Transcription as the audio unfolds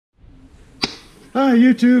Hi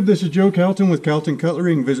YouTube, this is Joe Calton with Calton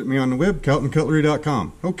Cutlery. You can visit me on the web,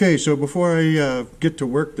 caltoncutlery.com. Okay, so before I get to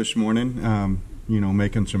work this morning,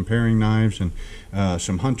 making some paring knives and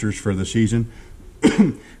some hunters for the season,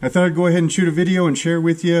 I thought I'd go ahead and shoot a video and share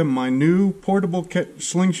with you my new portable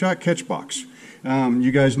slingshot catch box.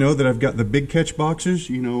 You guys know that I've got the big catch boxes.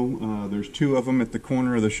 There's two of them at the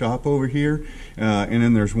corner of the shop over here, and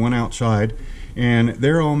then there's one outside. And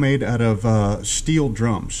they're all made out of steel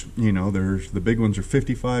drums. There's the big ones are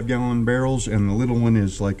 55-gallon barrels, and the little one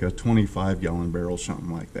is like a 25-gallon barrel, something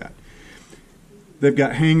like that. They've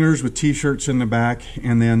got hangers with t-shirts in the back,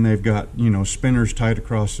 and then they've got spinners tied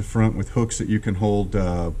across the front with hooks that you can hold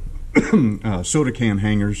soda can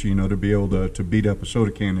hangers, to be able to beat up a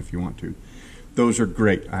soda can if you want to. Those are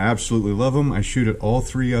great. I absolutely love them. I shoot at all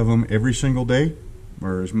three of them every single day,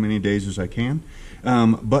 or as many days as I can.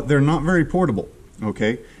 But they're not very portable,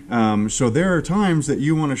 okay? So there are times that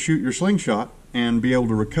you want to shoot your slingshot and be able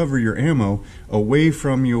to recover your ammo away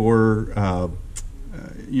from your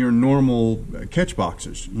normal catch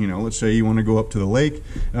boxes. Let's say you want to go up to the lake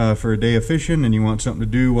for a day of fishing and you want something to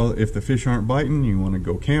do if the fish aren't biting. You want to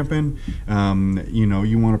go camping.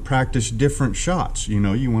 You want to practice different shots.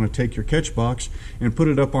 You want to take your catch box and put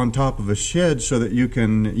it up on top of a shed so that you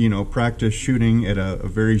can practice shooting at a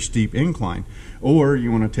very steep incline. Or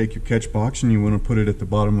you want to take your catch box and you want to put it at the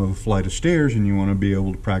bottom of a flight of stairs and you want to be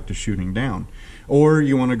able to practice shooting down. Or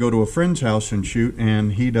you want to go to a friend's house and shoot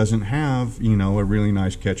and he doesn't have, a really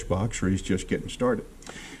nice catch box, or he's just getting started.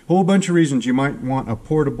 A whole bunch of reasons you might want a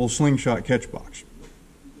portable slingshot catch box.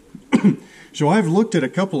 So I've looked at a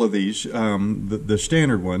couple of these, the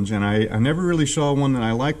standard ones, and I never really saw one that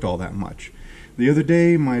I liked all that much. The other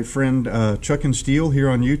day, my friend Chuck and Steel here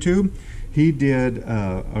on YouTube, he did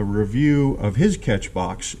a review of his catch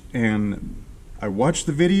box, and I watched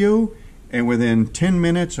the video, and within 10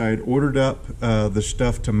 minutes I had ordered up the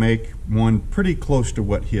stuff to make one pretty close to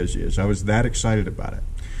what his is. I was that excited about it.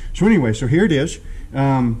 So anyway, so here it is.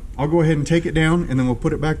 I'll go ahead and take it down, and then we'll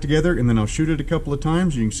put it back together, and then I'll shoot it a couple of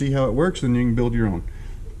times. You can see how it works, and then you can build your own.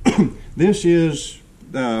 This is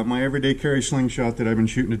my everyday carry slingshot that I've been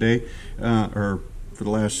shooting today, or for the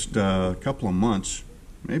last couple of months.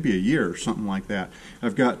 Maybe a year or something like that.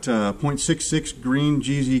 I've got .66 green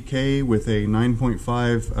GZK with a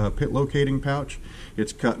 9.5 pit locating pouch.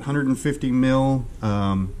 It's cut 150 mil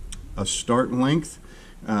a start length,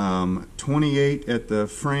 28 at the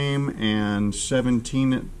frame, and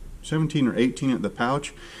 17 or 18 at the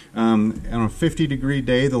pouch. On a 50-degree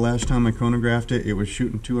day, the last time I chronographed it, it was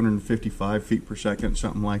shooting 255 feet per second,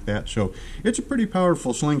 something like that. So it's a pretty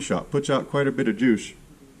powerful slingshot. Puts out quite a bit of juice.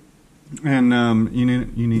 And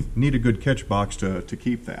you need a good catch box to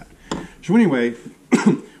keep that. So anyway,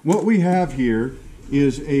 what we have here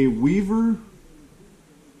is a Weaver.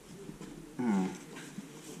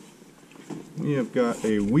 We have got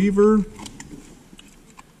a Weaver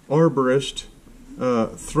Arborist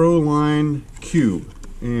throw line cube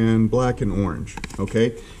in black and orange.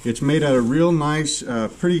 Okay, it's made out of real nice,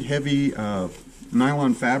 pretty heavy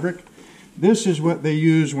nylon fabric. This is what they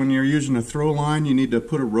use when you're using a throw line. You need to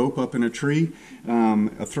put a rope up in a tree.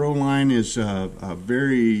 A throw line is a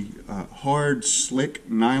very hard, slick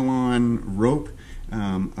nylon rope,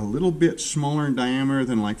 a little bit smaller in diameter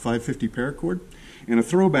than like 550 paracord. And a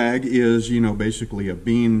throw bag is, basically a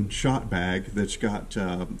bean shot bag that's got,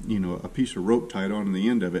 a piece of rope tied on the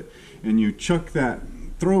end of it. And you chuck that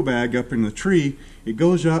throw bag up in the tree, it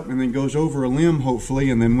goes up and then goes over a limb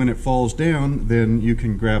hopefully, and then when it falls down, then you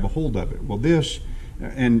can grab a hold of it. Well, this,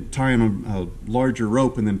 and tie on a larger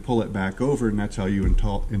rope and then pull it back over, and that's how you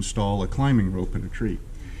install a climbing rope in a tree.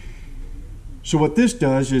 So what this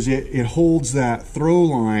does is it holds that throw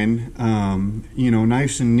line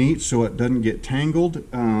nice and neat so it doesn't get tangled,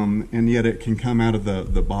 and yet it can come out of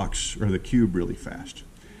the box or the cube really fast.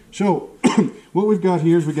 So what we've got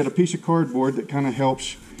here is we've got a piece of cardboard that kind of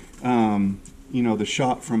helps the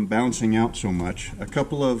shot from bouncing out so much. A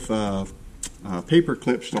couple of paper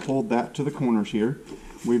clips to hold that to the corners here.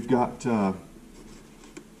 We've got a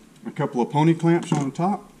couple of pony clamps on the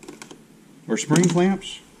top, or spring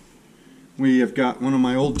clamps. We have got one of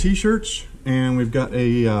my old t-shirts, and we've got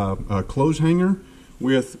a clothes hanger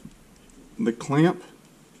with the clamp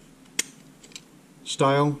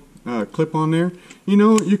style clip on there.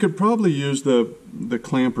 You could probably use the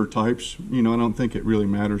clamper types. I don't think it really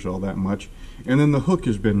matters all that much. And then the hook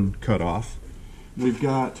has been cut off. We've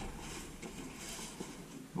got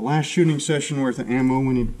the last shooting session worth of ammo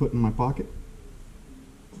we need to put in my pocket.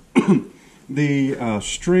 The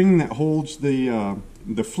string that holds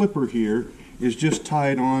the flipper here is just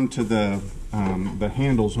tied on to the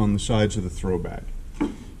handles on the sides of the throw bag.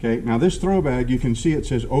 Okay, now this throw bag, you can see it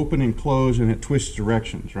says open and close and it twists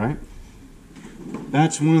directions, right?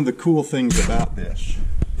 That's one of the cool things about this.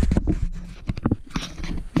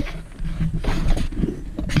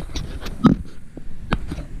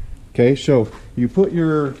 Okay, so you put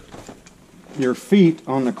your feet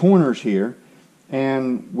on the corners here,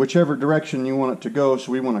 and whichever direction you want it to go,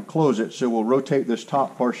 so we want to close it, so we'll rotate this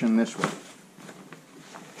top portion this way.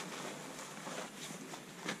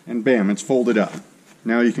 And bam, it's folded up.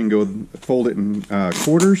 Now you can go fold it in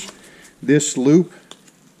quarters. This loop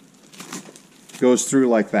goes through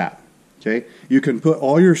like that. Okay, you can put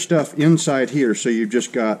all your stuff inside here, so you've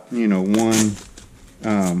just got, you know, one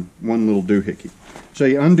little doohickey. So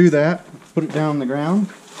you undo that, put it down on the ground.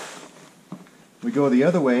 We go the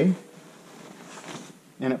other way,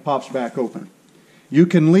 and it pops back open. You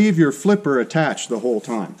can leave your flipper attached the whole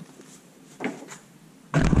time.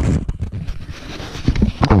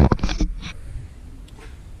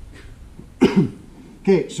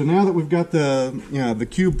 Okay, so now that we've got the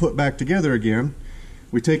cube put back together again,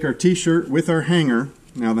 we take our t-shirt with our hanger.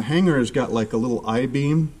 Now the hanger has got like a little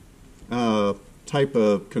I-beam type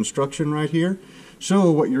of construction right here.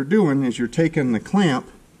 So what you're doing is you're taking the clamp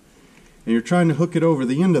and you're trying to hook it over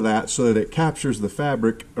the end of that so that it captures the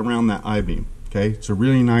fabric around that I-beam. Okay, it's a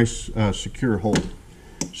really nice secure hold.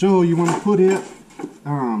 So you want to put it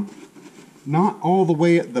not all the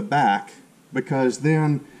way at the back, because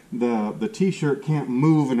then the t-shirt can't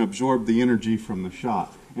move and absorb the energy from the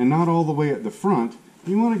shot. And not all the way at the front.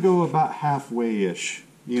 You want to go about halfway-ish,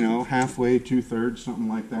 you know, halfway, 2/3, something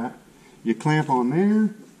like that. You clamp on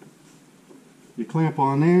there, you clamp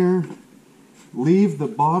on there, leave the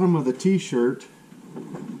bottom of the t-shirt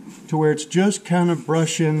to where it's just kind of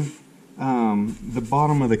brushing the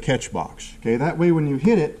bottom of the catch box. Okay, that way when you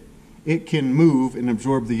hit it, it can move and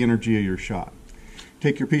absorb the energy of your shot.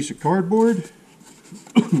 Take your piece of cardboard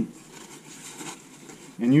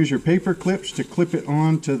and use your paper clips to clip it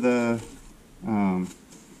onto the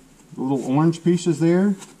little orange pieces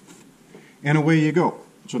there, and away you go.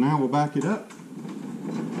 So now we'll back it up.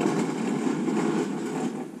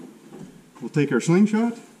 We'll take our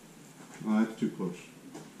slingshot. Oh, that's too close.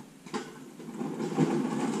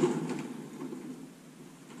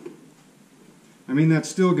 I mean, that's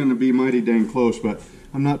still going to be mighty dang close, but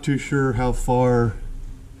I'm not too sure how far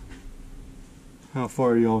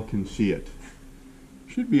y'all can see it.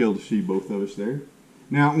 Should be able to see both of us there.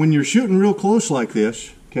 Now, when you're shooting real close like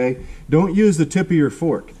this, okay, don't use the tip of your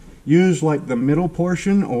fork. Use like the middle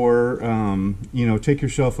portion, or you know, take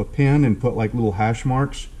yourself a pen and put like little hash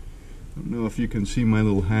marks. I don't know if you can see my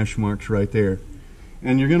little hash marks right there.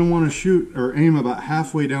 And you're going to want to shoot or aim about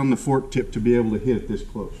halfway down the fork tip to be able to hit it this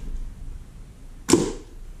close.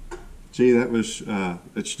 See, that was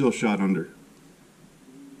it's still shot under.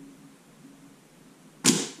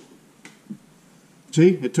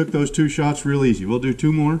 See, it took those 2 shots real easy. We'll do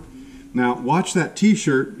 2 more. Now, watch that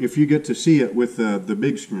t-shirt if you get to see it with the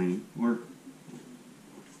big screen. Or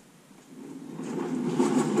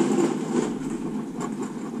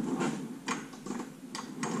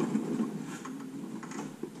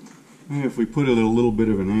if we put it at a little bit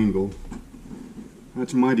of an angle,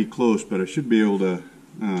 that's mighty close, but I should be able to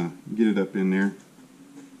get it up in there.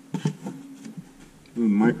 Move the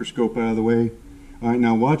microscope out of the way. All right,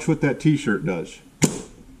 now watch what that t-shirt does.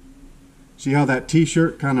 See how that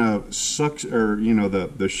t-shirt kind of sucks, or you know,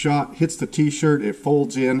 the shot hits the t-shirt, it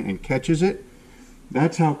folds in and catches it.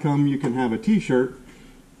 That's how come you can have a t-shirt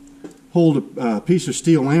hold a piece of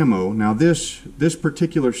steel ammo. Now this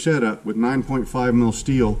particular setup with 9.5 mil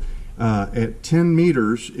steel, at 10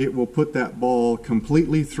 meters, it will put that ball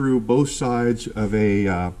completely through both sides of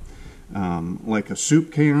a like a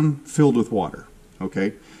soup can filled with water.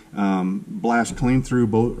 Okay, blast clean through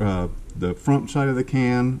both the front side of the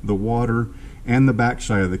can, the water, and the back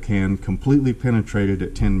side of the can, completely penetrated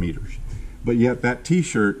at 10 meters. But yet that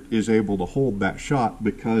t-shirt is able to hold that shot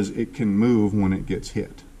because it can move when it gets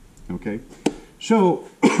hit. Okay, so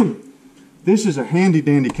this is a handy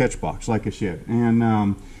dandy catch box, like I said,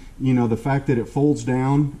 and you know, the fact that it folds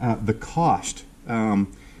down, the cost. I'm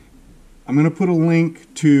going to put a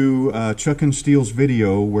link to Chuck and Steele's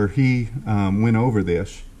video where he went over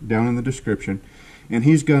this down in the description. And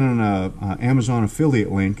he's got an Amazon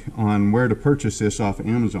affiliate link on where to purchase this off of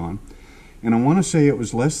Amazon. And I want to say it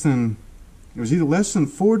was either less than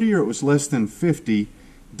 40 or it was less than 50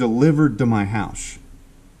 delivered to my house.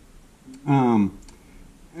 And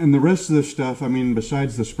the rest of the stuff, I mean,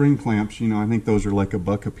 besides the spring clamps, you know, I think those are like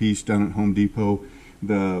 $1 a piece down at Home Depot.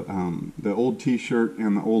 The old t-shirt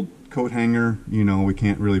and the old coat hanger, you know, we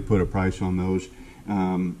can't really put a price on those.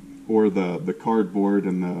 Or the cardboard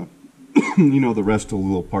and the you know, the rest of the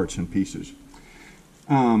little parts and pieces.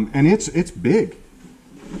 And it's big.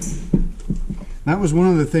 That was one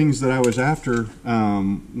of the things that I was after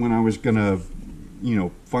when I was gonna, you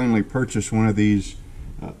know, finally purchase one of these.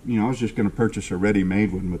 You know, I was just gonna purchase a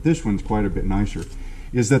ready-made one, but this one's quite a bit nicer.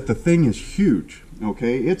 Is that the thing is huge?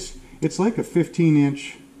 Okay, it's like a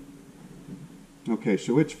 15-inch. Okay,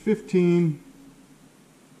 so it's 15.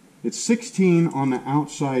 It's 16 on the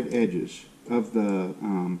outside edges of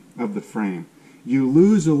the frame. You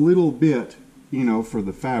lose a little bit, you know, for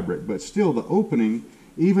the fabric, but still the opening,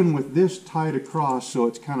 even with this tied across, so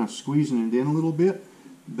it's kind of squeezing it in a little bit,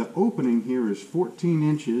 the opening here is 14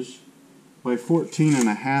 inches by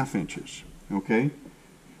 14.5 inches. Okay.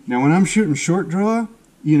 Now when I'm shooting short draw,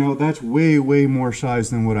 you know, that's way more size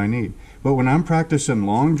than what I need. But when I'm practicing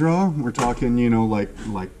long draw, we're talking, you know, like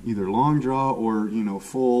either long draw or, you know,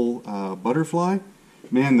 full butterfly,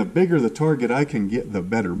 man, the bigger the target I can get, the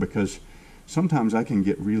better, because sometimes I can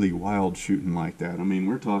get really wild shooting like that. I mean,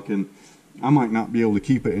 we're talking, I might not be able to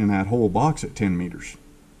keep it in that whole box at 10 meters.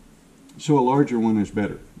 So a larger one is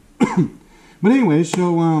better. But anyway,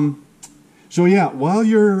 so yeah, while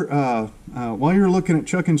you're looking at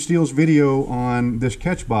Chuck and Steele's video on this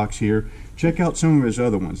catchbox here, check out some of his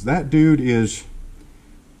other ones. That dude is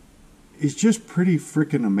just pretty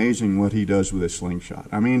freaking amazing what he does with a slingshot.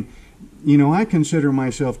 I mean, you know, I consider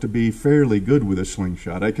myself to be fairly good with a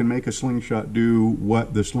slingshot. I can make a slingshot do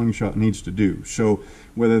what the slingshot needs to do. So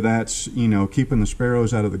whether that's, you know, keeping the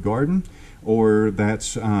sparrows out of the garden, or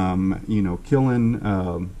that's, you know,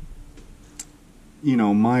 killing, you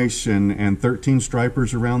know, mice and 13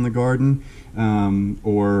 stripers around the garden,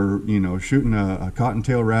 or, you know, shooting a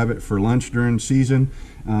cottontail rabbit for lunch during season,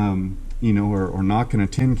 you know, or knocking a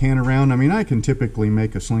tin can around. I mean, I can typically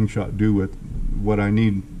make a slingshot do with what I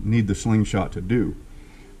need the slingshot to do.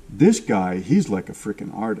 This guy, he's like a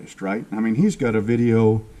freaking artist, right? I mean, he's got a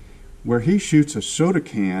video where he shoots a soda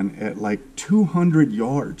can at like 200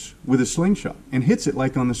 yards with a slingshot and hits it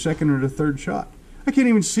like on the second or the third shot. I can't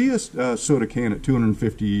even see a soda can at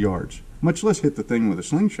 250 yards, much less hit the thing with a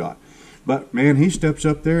slingshot. But man, he steps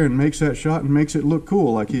up there and makes that shot and makes it look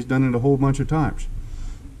cool, like he's done it a whole bunch of times.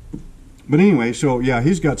 But anyway, so yeah,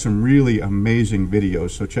 he's got some really amazing videos,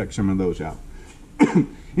 so check some of those out.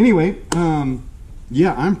 Anyway,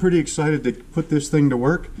 yeah, I'm pretty excited to put this thing to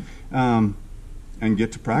work and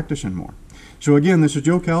get to practicing more. So again, this is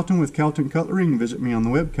Joe Calton with Calton Cutlery. You can visit me on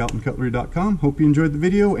the web, caltoncutlery.com. Hope you enjoyed the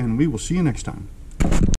video, and we will see you next time.